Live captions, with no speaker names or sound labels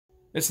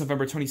It's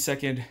November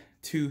 22nd,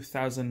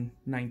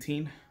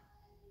 2019,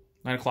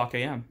 9 o'clock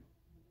a.m.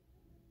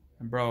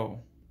 And bro,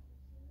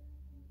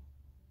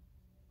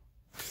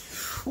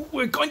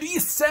 we're going to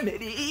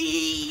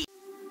Yosemite!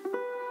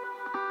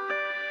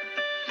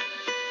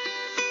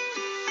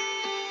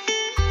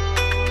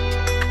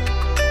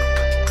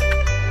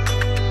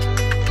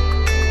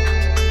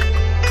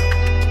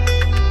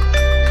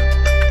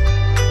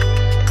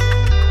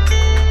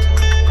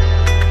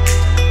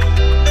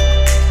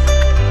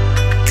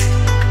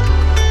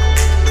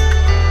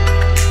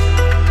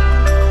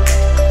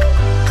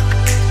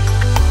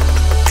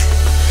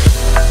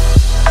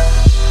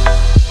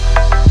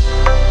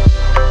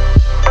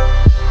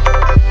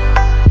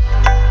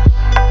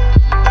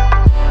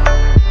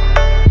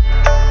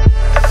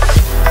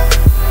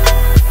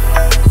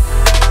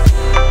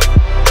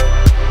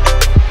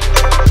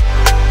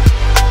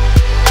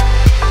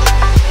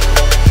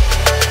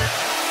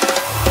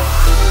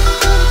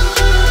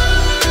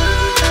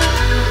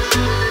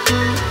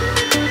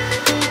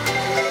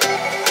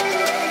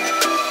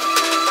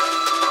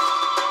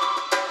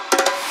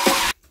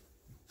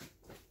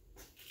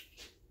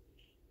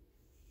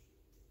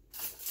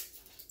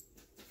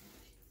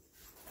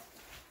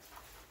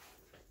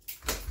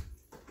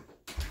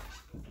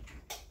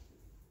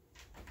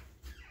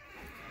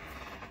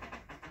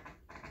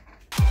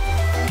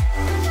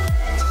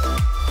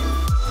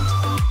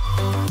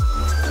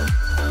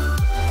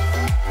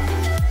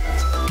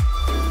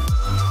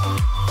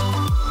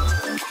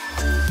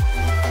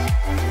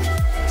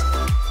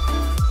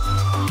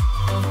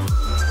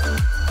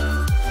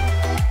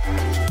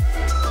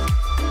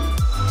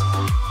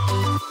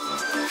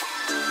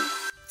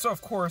 So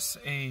of course,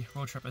 a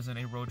road trip isn't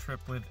a road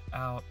trip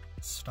without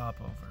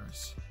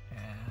stopovers.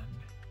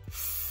 And,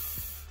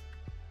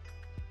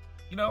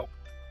 you know,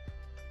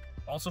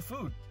 also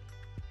food.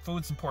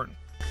 Food's important.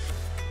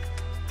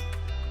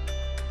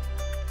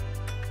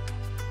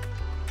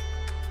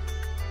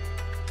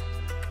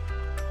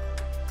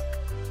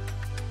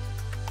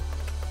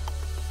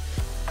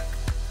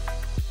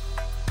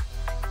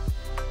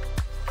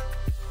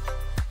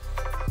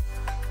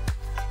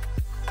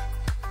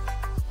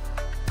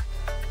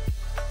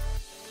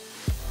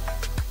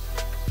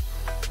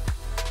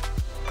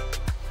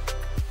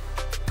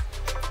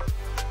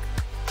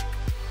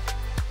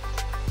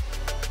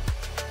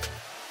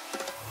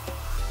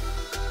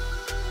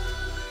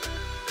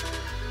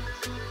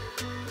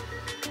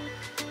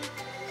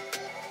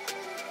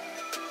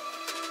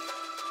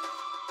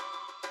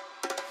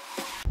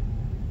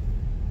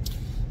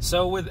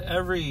 So with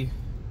every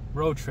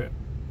road trip,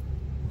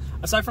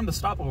 aside from the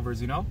stopovers,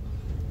 you know,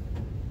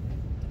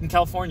 in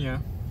California,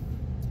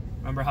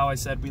 remember how I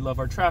said we love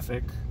our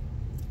traffic?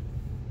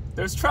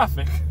 There's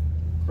traffic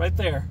right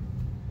there.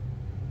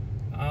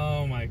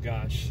 Oh my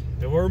gosh.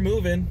 We're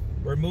moving,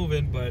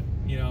 but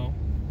you know,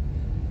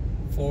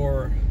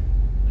 for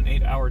an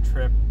 8-hour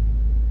trip,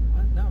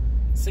 what? No,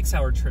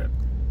 6-hour trip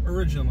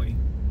originally,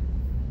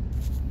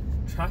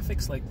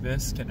 traffics like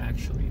this can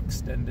actually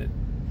extend it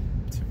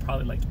to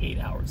probably like 8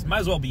 hours. It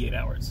might as well be 8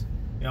 hours,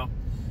 you know?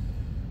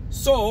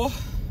 So,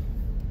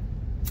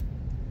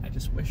 I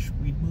just wish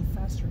we'd move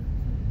faster.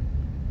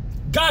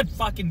 God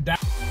fucking damn.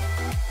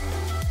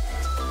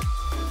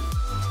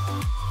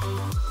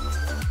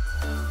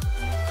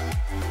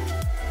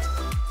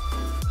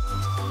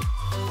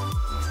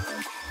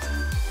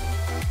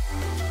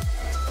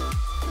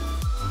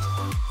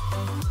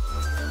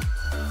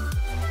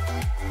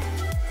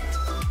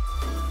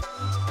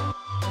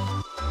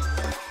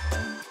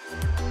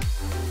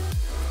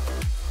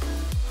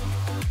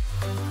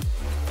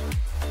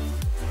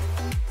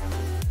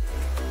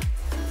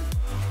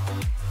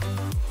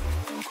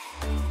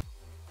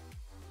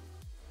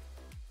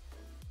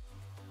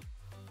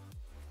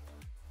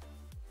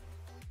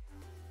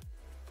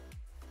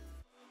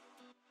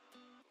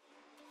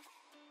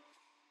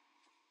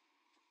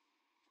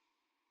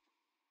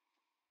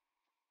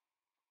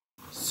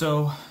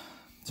 So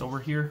we're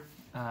here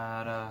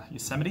at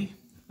Yosemite,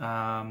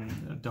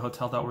 the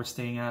hotel that we're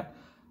staying at.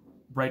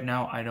 Right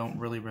now, I don't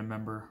really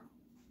remember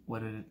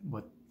what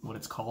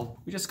it's called.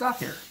 We just got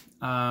here.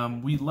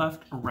 We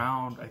left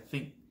around, I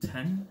think,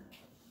 10,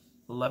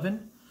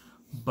 11,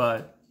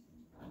 but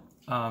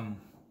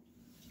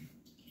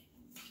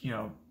you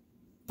know,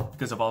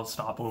 because of all the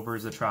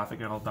stopovers, the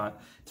traffic and all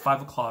that, it's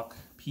 5 o'clock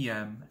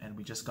p.m. and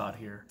we just got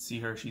here. See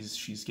her,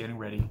 she's getting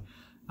ready.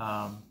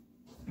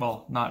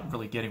 Well, not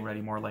really getting ready,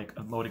 more like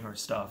unloading her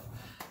stuff.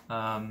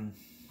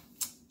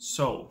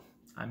 So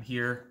I'm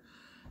here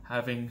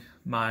having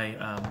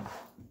my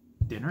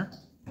dinner.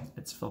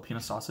 It's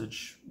Filipino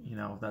sausage. You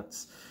know,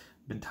 that's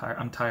been tired.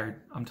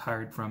 I'm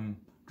tired from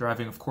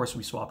driving. Of course,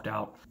 we swapped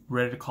out.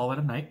 Ready to call it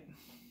a night.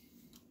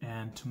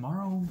 And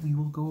tomorrow we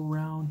will go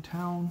around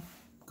town,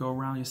 go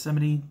around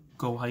Yosemite,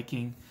 go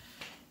hiking,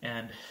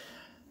 and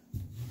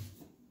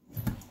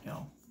you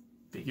know,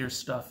 figure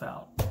stuff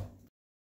out.